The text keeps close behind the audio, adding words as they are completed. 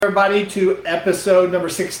Everybody to episode number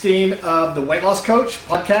 16 of the Weight Loss Coach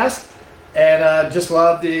podcast, and just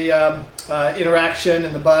love the interaction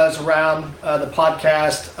and the buzz around the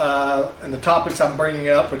podcast and the topics I'm bringing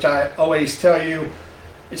up, which I always tell you,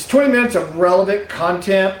 it's 20 minutes of relevant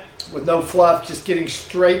content with no fluff, just getting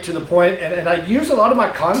straight to the point. And I use a lot of my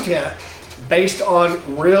content based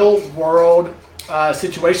on real world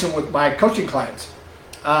situation with my coaching clients.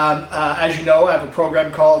 As you know, I have a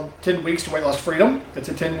program called 10 Weeks to Weight Loss Freedom. It's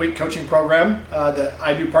a 10-week coaching program that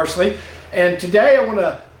I do personally. And today I want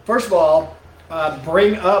to, first of all,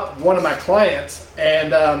 bring up one of my clients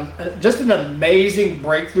and just an amazing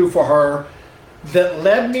breakthrough for her that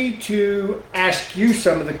led me to ask you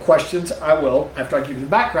some of the questions I will after I give you the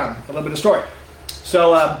background, a little bit of story.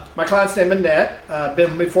 So my client's name is Annette,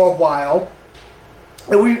 been with me for a while.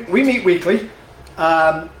 And we meet weekly.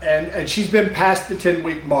 And she's been past the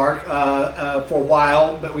 10-week mark for a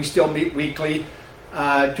while, but we still meet weekly,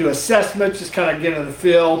 do assessments, just kind of get in the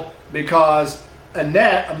field, because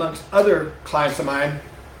Annette, amongst other clients of mine,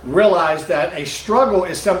 realized that a struggle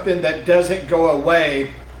is something that doesn't go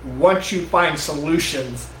away once you find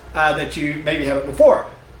solutions that you maybe haven't before.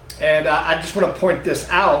 And I just want to point this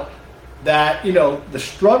out, that, you know, the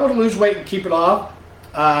struggle to lose weight and keep it off,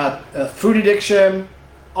 food addiction,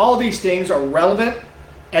 all these things are relevant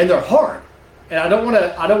and they're hard. And I don't want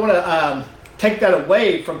to take that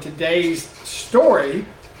away from today's story,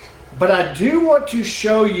 but I do want to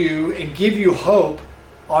show you and give you hope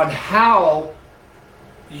on how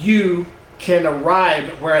you can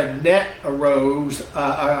arrive where Annette arrived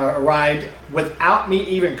without me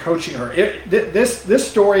even coaching her. This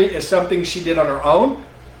story is something she did on her own,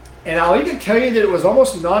 and I'll even tell you that it was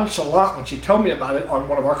almost nonchalant when she told me about it on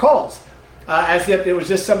one of our calls. As if it was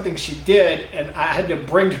just something she did, and I had to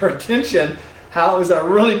bring to her attention how it was a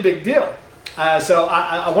really big deal. So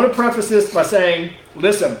I want to preface this by saying,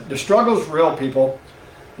 listen, the struggle is real, people.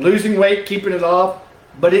 Losing weight, keeping it off,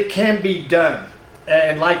 but it can be done.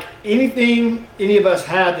 And like anything any of us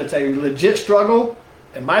have that's a legit struggle,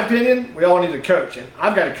 in my opinion, we all need a coach. And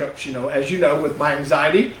I've got a coach, as you know, with my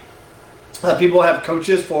anxiety. People have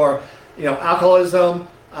coaches for, alcoholism,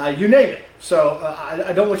 you name it. So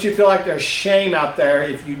I don't want you to feel like there's shame out there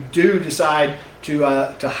if you do decide to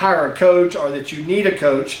hire a coach, or that you need a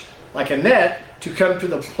coach like Annette to come to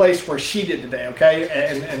the place where she did today, okay?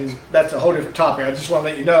 And that's a whole different topic. I just want to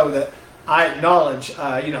let you know that I acknowledge,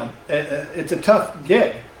 it's a tough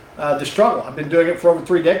gig, the struggle. I've been doing it for over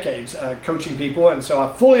 3 decades, coaching people, and so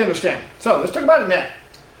I fully understand. So let's talk about Annette.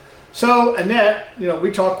 So Annette, we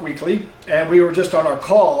talk weekly, and we were just on our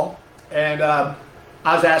call, and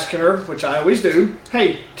I was asking her, which I always do,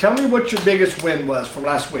 hey, tell me what your biggest win was from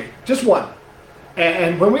last week. Just one.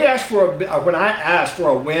 And when I ask for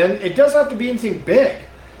a win, it doesn't have to be anything big.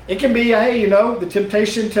 It can be, hey, the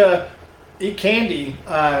temptation to eat candy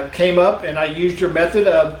came up, and I used your method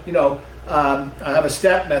of, I have a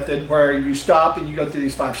step method where you stop and you go through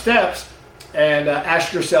these 5 steps and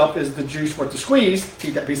ask yourself, is the juice worth the squeeze to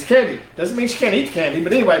eat that piece of candy? Doesn't mean she can't eat candy,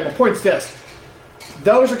 but anyway, my point is this.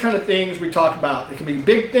 Those are kind of things we talk about. It can be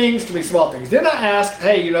big things, it can be small things. Then I ask,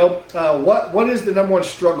 hey, what is the number one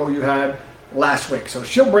struggle you had last week? So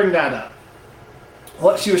she'll bring that up,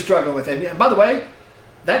 what she was struggling with. And by the way,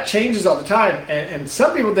 that changes all the time. And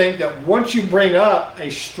some people think that once you bring up a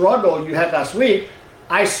struggle you had last week,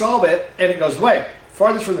 I solve it and it goes away.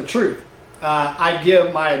 Farthest from the truth. I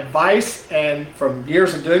give my advice, and from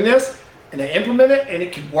years of doing this, and I implement it, and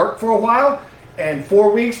it can work for a while. And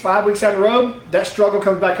 4 weeks, 5 weeks down the road, that struggle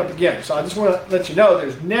comes back up again. So I just want to let you know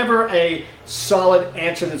there's never a solid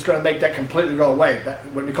answer that's going to make that completely go away.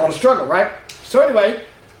 That would be called a struggle, right? So anyway,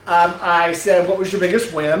 I said, what was your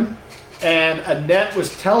biggest win? And Annette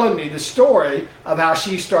was telling me the story of how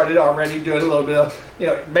she started already doing a little bit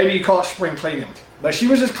of, maybe you call it spring cleaning. But she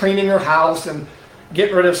was just cleaning her house and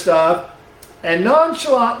getting rid of stuff. And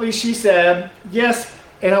nonchalantly she said, yes,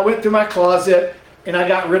 and I went through my closet and I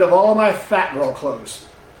got rid of all of my fat girl clothes,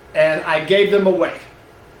 and I gave them away.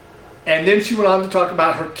 And then she went on to talk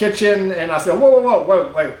about her kitchen, and I said,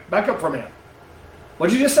 whoa, wait, back up for a minute.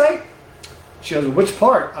 What did you just say? She goes, which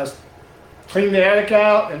part? I was cleaning the attic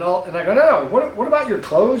out and all, and I go, no, what about your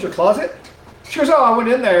clothes, your closet? She goes, oh, I went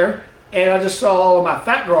in there, and I just saw all of my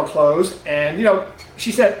fat girl clothes, and,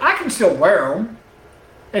 she said, I can still wear them.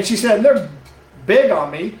 And she said, they're big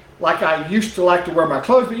on me, like I used to like to wear my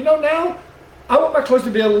clothes, but now, I want my clothes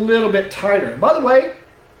to be a little bit tighter. By the way,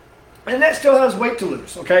 Annette still has weight to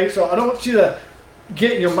lose, okay? So I don't want you to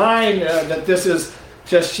get in your mind that this is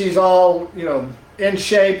just she's all, in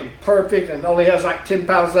shape and perfect and only has like 10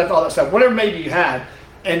 pounds left, all that stuff. Whatever maybe you had,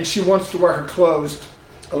 and she wants to wear her clothes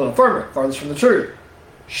a little firmer, farthest from the truth.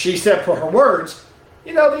 she said, for her words,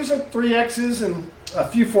 these are 3Xs and a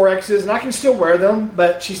few 4Xs, and I can still wear them.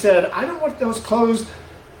 But she said, I don't want those clothes,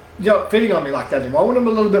 fitting on me like that anymore. I want them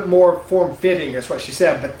a little bit more form-fitting, is what she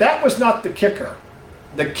said. But that was not the kicker.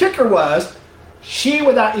 The kicker was, she,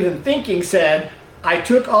 without even thinking, said, I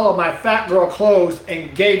took all of my fat girl clothes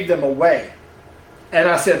and gave them away. And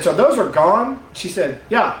I said, so those are gone? She said,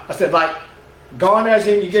 yeah. I said, like, gone as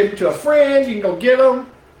in you gave them to a friend, you can go get them?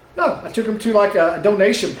 No, I took them to like a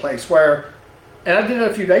donation place where, and I did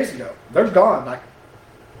it a few days ago. They're gone. Like,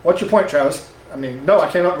 what's your point, Travis? I mean, no,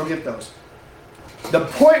 I cannot go get those. The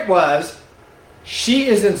point was, she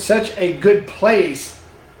is in such a good place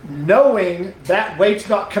knowing that weight's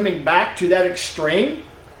not coming back to that extreme,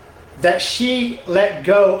 that she let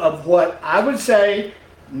go of what I would say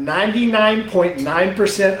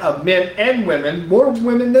 99.9% of men and women, more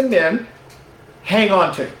women than men, hang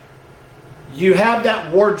on to. You have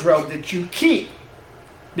that wardrobe that you keep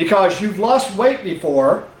because you've lost weight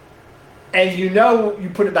before, and you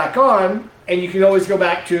put it back on, and you can always go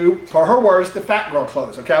back to, for her words, the fat girl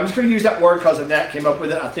clothes. Okay, I'm just going to use that word because Annette came up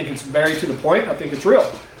with it. I think it's very to the point. I think it's real.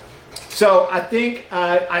 So I think,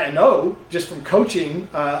 I know just from coaching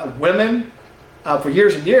women for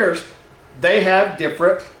years and years, they have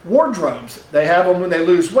different wardrobes. They have them when they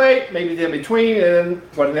lose weight, maybe in between, and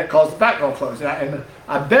what Annette calls the fat girl clothes. And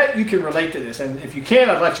I bet you can relate to this. And if you can,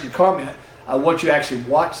 I'd like you to comment once you actually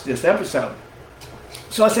watch this episode.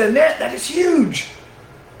 So I said, Annette, that is huge.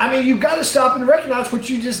 I mean, you've got to stop and recognize what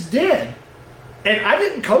you just did. And I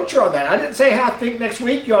didn't coach her on that. I didn't say, hey, I think next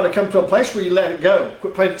week you ought to come to a place where you let it go.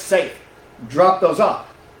 Quit playing it safe. Drop those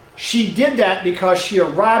off. She did that because she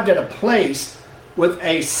arrived at a place with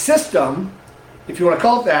a system, if you want to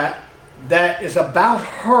call it that is about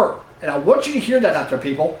her. And I want you to hear that out there,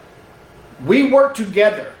 people. We worked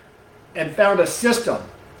together and found a system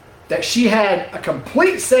that she had a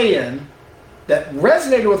complete say in that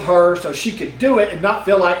resonated with her so she could do it and not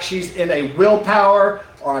feel like she's in a willpower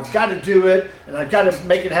or I've got to do it and I've got to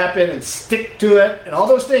make it happen and stick to it and all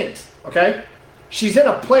those things, okay? She's in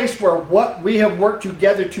a place where what we have worked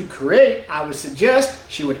together to create, I would suggest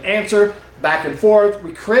she would answer back and forth.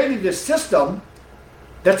 We created this system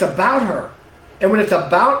that's about her. And when it's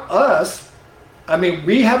about us, I mean,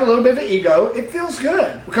 we have a little bit of ego. It feels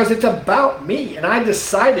good because it's about me. And I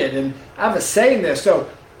decided, and I have a say in this. So,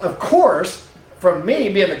 of course, from me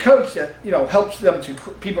being the coach that, helps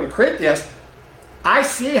people to create this, I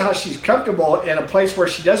see how she's comfortable in a place where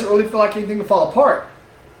she doesn't really feel like anything will fall apart.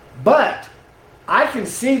 But I can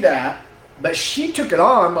see that, but she took it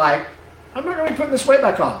on like, I'm not going to be putting this weight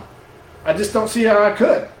back on. I just don't see how I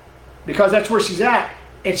could, because that's where she's at.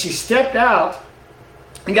 And she stepped out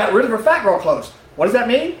and got rid of her fat girl clothes. What does that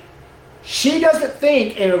mean? She doesn't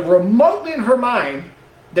think remotely in her mind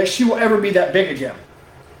that she will ever be that big again.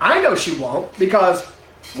 I know she won't, because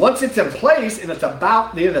once it's in place and it's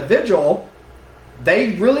about the individual,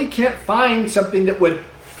 they really can't find something that would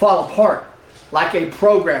fall apart, like a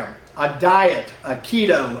program, a diet, a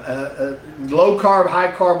keto, a low carb,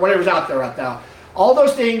 high carb, whatever's out there right now. All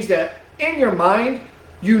those things that in your mind,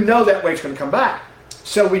 that weight's going to come back.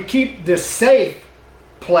 So we keep this safe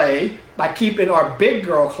play by keeping our big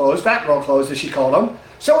girl clothes, fat girl clothes as she called them.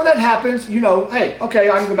 So when that happens, hey, okay,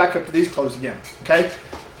 I can go back up to these clothes again, okay?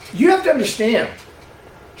 You have to understand,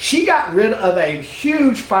 she got rid of a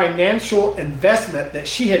huge financial investment that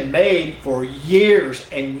she had made for years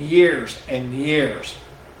and years and years.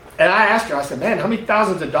 And I asked her, I said, man, how many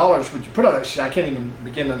thousands of dollars would you put on it? She said, I can't even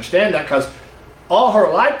begin to understand that, because all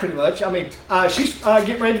her life pretty much, she's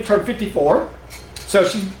getting ready to turn 54. So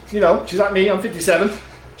she's like me, I'm 57.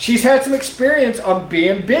 She's had some experience on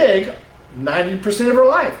being big 90% of her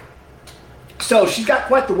life. So she's got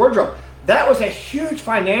quite the wardrobe. That was a huge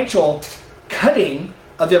financial cutting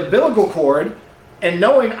of the umbilical cord and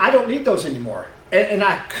knowing I don't need those anymore. And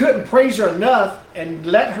I couldn't praise her enough and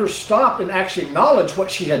let her stop and actually acknowledge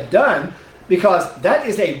what she had done, because that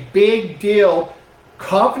is a big deal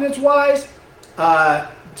confidence-wise,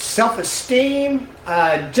 self-esteem,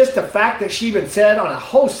 just the fact that she even said on a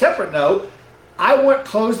whole separate note, I want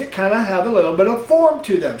clothes that kind of have a little bit of form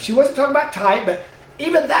to them. She wasn't talking about tight, but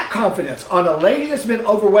even that confidence on a lady that's been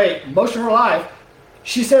overweight most of her life,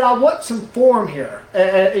 she said, I want some form here.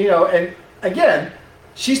 And again,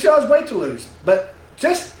 she still has weight to lose. But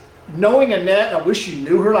just knowing Annette, I wish you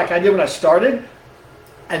knew her like I did when I started.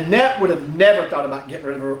 Annette would have never thought about getting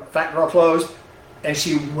rid of her fat girl clothes. And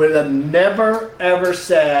she would have never, ever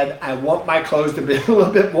said, I want my clothes to be a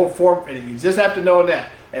little bit more form-fitting. You just have to know that.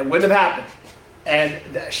 It wouldn't have happened.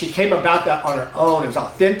 And she came about that on her own. It was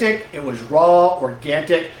authentic. It was raw,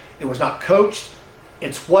 organic. It was not coached.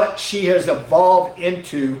 It's what she has evolved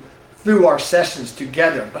into through our sessions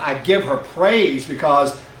together. But I give her praise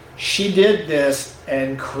because she did this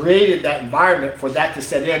and created that environment for that to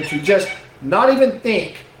set in, to just not even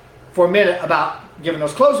think for a minute about giving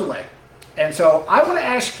those clothes away. And so I want to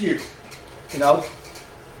ask you,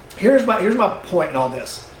 here's my point in all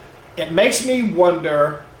this. It makes me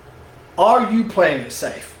wonder, are you playing it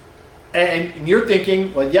safe? And you're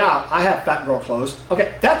thinking, well, yeah, I have fat girl clothes.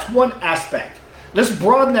 Okay, that's one aspect. Let's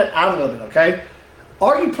broaden that out a little bit, okay?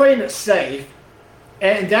 Are you playing it safe?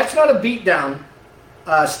 And that's not a beat down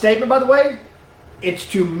statement, by the way. It's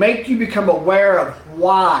to make you become aware of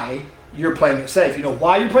why you're playing it safe. You know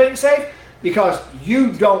why you're playing it safe? Because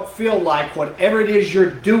you don't feel like whatever it is you're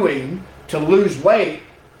doing to lose weight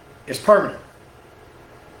is permanent.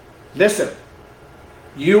 Listen,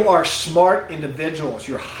 you are smart individuals.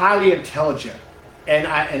 You're highly intelligent.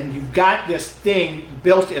 And you've got this thing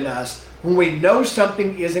built in us when we know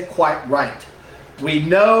something isn't quite right. We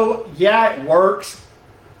know, yeah, it works,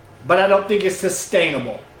 but I don't think it's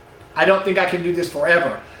sustainable. I don't think I can do this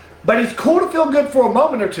forever. But it's cool to feel good for a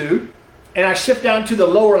moment or two, and I shift down to the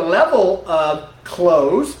lower level of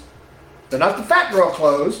clothes. They're not the fat girl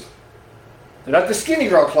clothes. They're not the skinny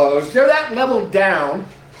girl clothes. They're that level down.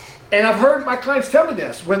 And I've heard my clients tell me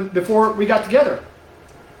this before we got together.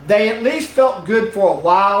 They at least felt good for a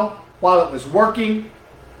while it was working,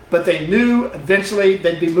 but they knew eventually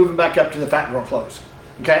they'd be moving back up to the fat girl clothes.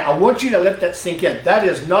 Okay, I want you to let that sink in. That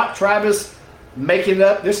is not Travis making it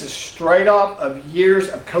up. This is straight off of years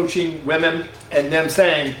of coaching women and them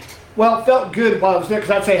saying, well, it felt good while I was there.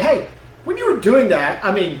 Because I'd say, hey, when you were doing that,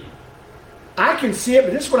 I mean, I can see it,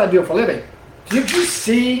 but this is what I do for a living. Did you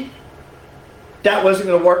see that wasn't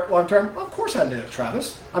going to work long term? Well, of course I knew it,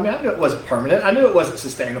 Travis. I mean, I knew it wasn't permanent. I knew it wasn't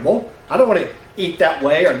sustainable. I don't want to eat that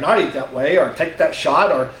way or not eat that way or take that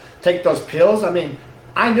shot or take those pills. I mean,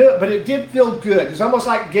 I knew it, but it did feel good. It's almost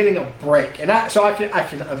like getting a break. And I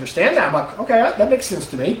can understand that. I'm like, okay, that makes sense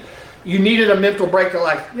to me. You needed a mental break. They're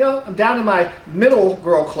like, I'm down in my middle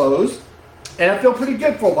girl clothes and I feel pretty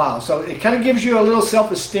good for a while. So it kind of gives you a little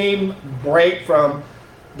self-esteem break from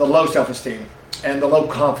the low self-esteem and the low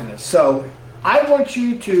confidence. So I want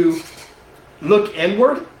you to look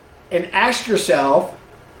inward and ask yourself,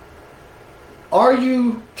 are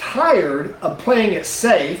you tired of playing it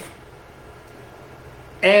safe?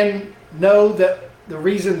 And know that the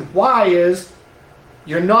reason why is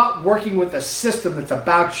you're not working with a system that's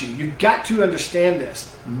about you. You've got to understand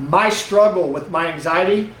this. My struggle with my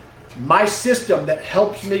anxiety, my system that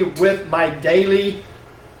helps me with my daily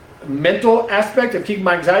mental aspect of keeping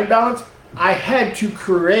my anxiety balanced, I had to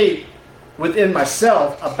create within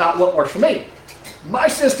myself about what works for me. My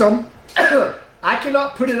system, I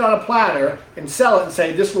cannot put it on a platter and sell it and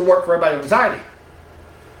say this will work for everybody with anxiety.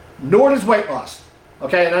 Nor does weight loss.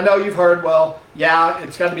 Okay, and I know you've heard, well, yeah,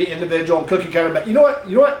 it's got to be individual and cookie cutter, but you know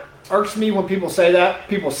what irks me when people say that,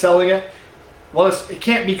 people selling it? Well, it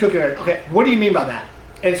can't be cookie cutter. Okay, what do you mean by that?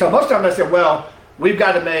 And so most of the time I say, well, we've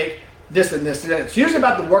got to make this and this and that. It's usually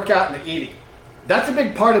about the workout and the eating. That's a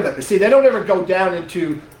big part of it. But see, they don't ever go down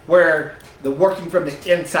into where the working from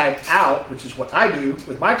the inside out, which is what I do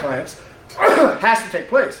with my clients, has to take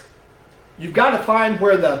place. You've got to find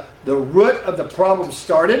where the root of the problem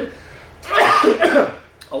started a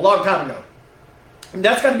long time ago. And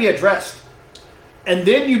that's got to be addressed. And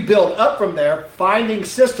then you build up from there, finding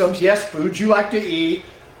systems, yes, foods you like to eat,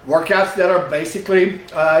 workouts that are basically,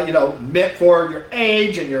 meant for your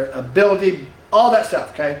age and your ability, all that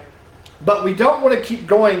stuff, okay? But we don't want to keep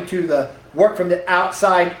going to the work from the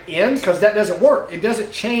outside in, because that doesn't work. It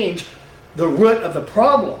doesn't change the root of the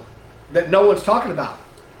problem that no one's talking about.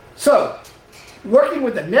 So, working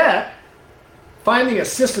with Annette, finding a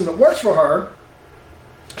system that works for her,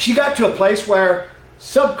 she got to a place where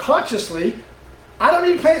subconsciously, I don't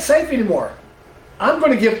need to play it safe anymore. I'm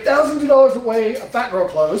going to give thousands of dollars away of fat girl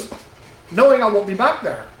clothes, knowing I won't be back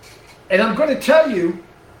there. And I'm going to tell you,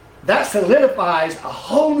 that solidifies a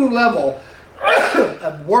whole new level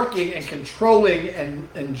of working and controlling and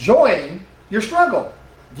enjoying your struggle.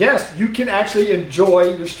 Yes, you can actually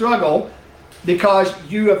enjoy your struggle because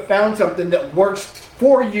you have found something that works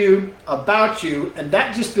for you, about you, and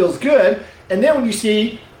that just feels good. And then when you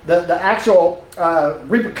see the actual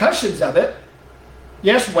repercussions of it,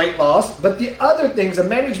 yes, weight loss, but the other things, the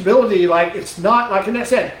manageability, like it's not, like Annette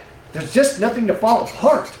said, there's just nothing to fall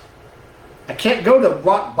apart. I can't go to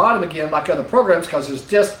rock bottom again like other programs because there's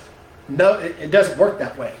just no, it doesn't work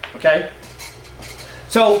that way, okay?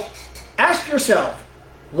 So ask yourself,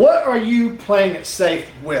 what are you playing it safe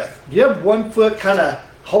with? Do you have one foot kind of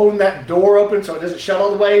holding that door open so it doesn't shut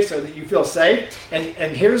all the way so that you feel safe?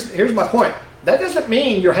 And here's my point. That doesn't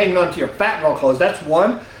mean you're hanging on to your fat girl clothes. That's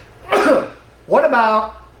one. What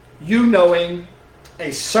about you knowing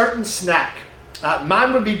a certain snack?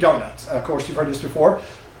 Mine would be donuts. Of course, you've heard this before.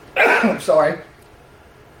 I'm sorry.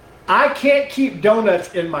 I can't keep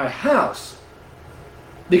donuts in my house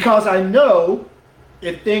because I know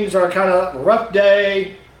if things are kind of a rough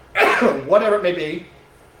day, whatever it may be,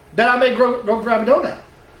 then I may go grab a donut.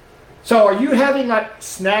 So are you having like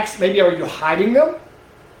snacks? Maybe are you hiding them?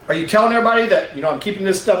 Are you telling everybody that, I'm keeping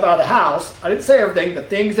this stuff out of the house? I didn't say everything, the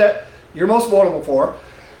things that you're most vulnerable for.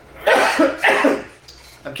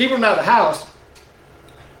 I'm keeping them out of the house,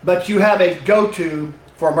 but you have a go-to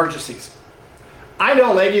for emergencies. I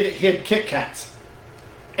know a lady that hid Kit Kats,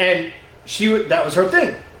 and that was her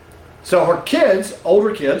thing. So her kids,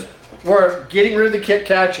 older kids, were getting rid of the Kit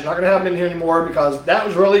Kats. You're not going to have them in here anymore because that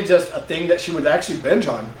was really just a thing that she would actually binge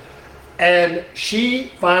on. And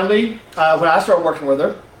she finally, when I started working with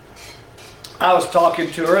her, I was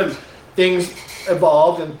talking to her and things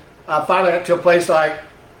evolved, and I finally got to a place like,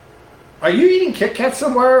 are you eating Kit Kats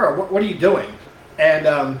somewhere, or what are you doing?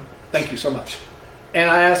 And thank you so much.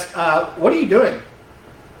 And I asked, what are you doing?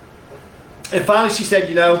 And finally she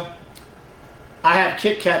said, I have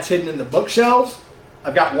Kit Kats hidden in the bookshelves.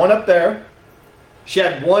 I've got one up there. She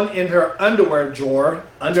had one in her underwear drawer,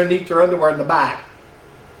 underneath her underwear in the back.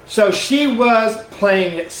 So she was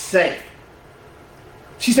playing it safe.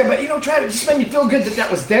 She said, but Travis, it just made me feel good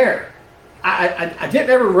that was there. I didn't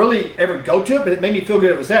ever go to it, but it made me feel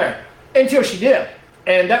good it was there. Until she did.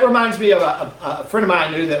 And that reminds me of a friend of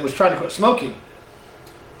mine I knew that was trying to quit smoking.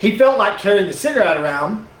 He felt like carrying the cigarette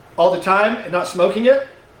around all the time and not smoking it,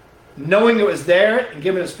 knowing it was there and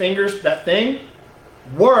giving his fingers that thing,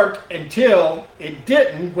 worked until it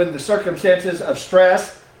didn't when the circumstances of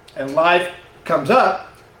stress and life comes up.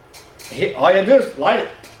 All you had to do is light it.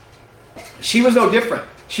 She was no different.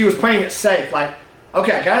 She was playing it safe. Like,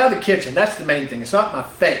 okay, I got out of the kitchen. That's the main thing. It's not my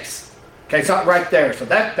face. Okay, it's not right there. So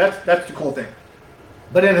that's the cool thing.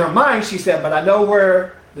 But in her mind, she said, but I know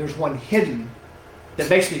where there's one hidden that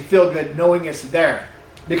makes me feel good knowing it's there.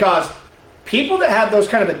 Because people that have those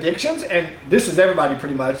kind of addictions, and this is everybody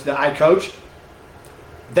pretty much that I coach,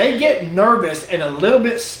 they get nervous and a little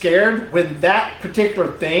bit scared when that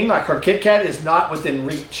particular thing, like her Kit Kat, is not within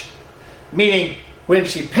reach. Meaning, when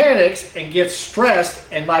she panics and gets stressed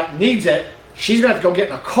and needs it, she's going to have to go get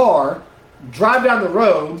in a car, drive down the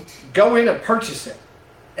road, go in and purchase it.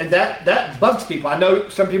 And that bugs people. I know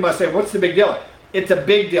some people might say, what's the big deal? It's a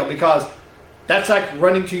big deal because that's like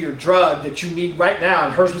running to your drug that you need right now,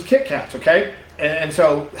 and hers was Kit Kats, okay? And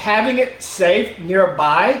so having it safe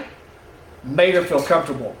nearby made her feel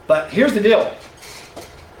comfortable. But here's the deal.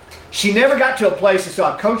 She never got to a place, and so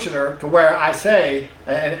I'm coaching her to where I say,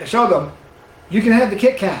 and show them, you can have the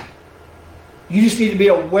Kit Kat. You just need to be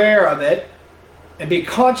aware of it and be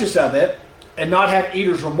conscious of it and not have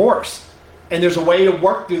eater's remorse. And there's a way to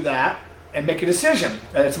work through that and make a decision.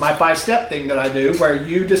 And it's my 5-step thing that I do where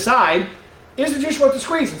you decide, is the juice worth the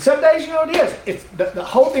squeeze? And some days, it is. It's the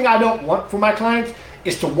whole thing I don't want for my clients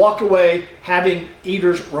is to walk away having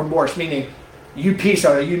eater's remorse, meaning you piece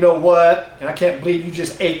of it, you know what, and I can't believe you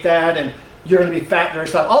just ate that, and you're going to be fat and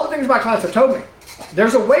stuff. All the things my clients have told me.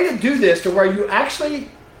 There's a way to do this to where you actually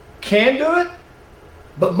can do it,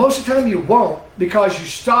 but most of the time you won't because you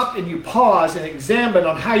stop and you pause and examine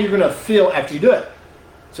on how you're going to feel after you do it.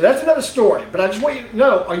 So that's another story, but I just want you to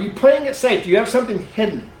know, are you playing it safe? Do you have something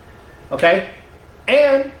hidden? Okay?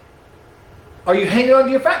 And are you hanging on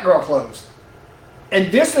to your fat girl clothes? And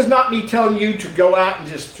this is not me telling you to go out and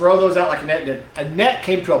just throw those out like Annette did. Annette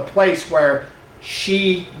came to a place where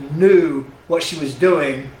she knew what she was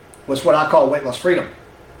doing was what I call weight loss freedom.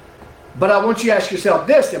 But I want you to ask yourself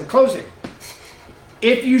this in closing.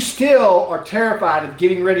 If you still are terrified of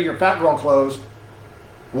getting rid of your fat girl clothes,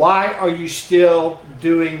 why are you still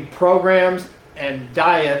doing programs and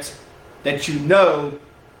diets that you know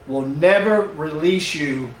will never release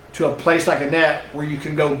you to a place like Annette where you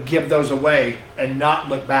can go give those away and not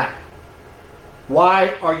look back?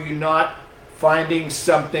 Why are you not finding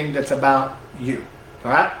something that's about you?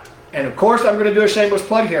 All right? And of course, I'm going to do a shameless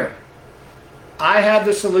plug here. I have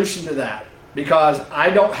the solution to that because I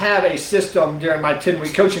don't have a system during my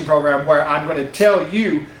 10-week coaching program where I'm going to tell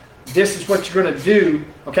you this is what you're going to do.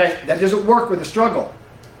 Okay? That doesn't work with a struggle.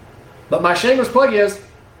 But my shameless plug is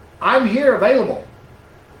I'm here available.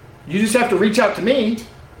 You just have to reach out to me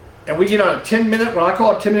and we get on a 10-minute, what I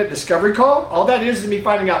call a 10-minute discovery call. All that is me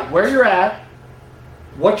finding out where you're at,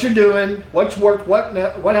 what you're doing, what's worked, what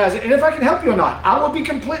hasn't, and if I can help you or not. I will be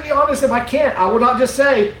completely honest if I can't. I will not just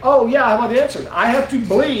say, oh yeah, I have all the answers. I have to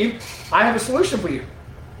believe I have a solution for you.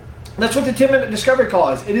 That's what the 10-minute discovery call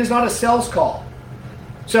is. It is not a sales call.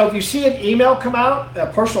 So if you see an email come out, a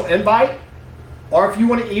personal invite, or if you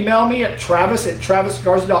want to email me at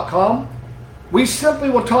travis@travisgarza.com, we simply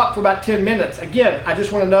will talk for about 10 minutes. Again, I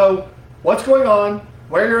just want to know what's going on,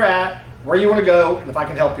 where you're at, where you want to go, and if I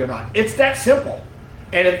can help you or not. It's that simple.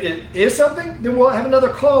 And if it is something, then we'll have another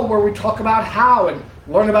call where we talk about how and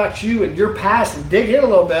learn about you and your past and dig in a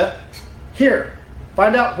little bit. Here,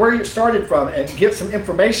 find out where you started from and get some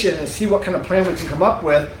information and see what kind of plan we can come up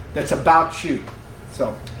with that's about you.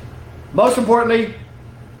 So, most importantly,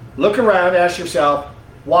 look around, ask yourself,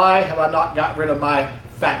 why have I not got rid of my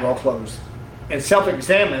fat girl clothes? And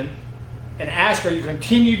self-examine and ask, are you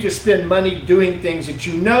continue to spend money doing things that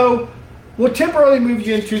you know will temporarily move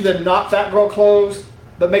you into the not fat girl clothes,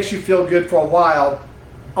 but makes you feel good for a while,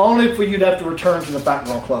 only for you to have to return to the fat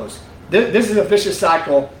girl clothes. This is a vicious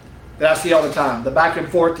cycle that I see all the time. The back and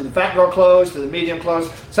forth to the fat girl clothes, to the medium clothes.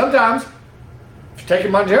 Sometimes, if you're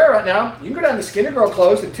taking Mounjaro right now, you can go down to skinny girl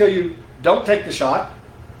clothes until you don't take the shot,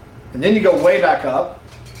 and then you go way back up.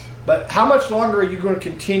 But how much longer are you going to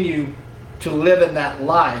continue to live in that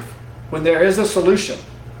life when there is a solution?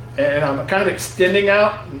 And I'm kind of extending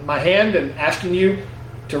out my hand and asking you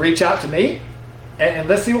to reach out to me, and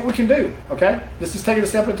let's see what we can do, okay? This is taking a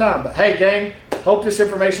step at a time. But hey, gang, hope this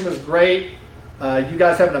information was great. You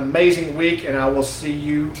guys have an amazing week, and I will see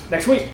you next week.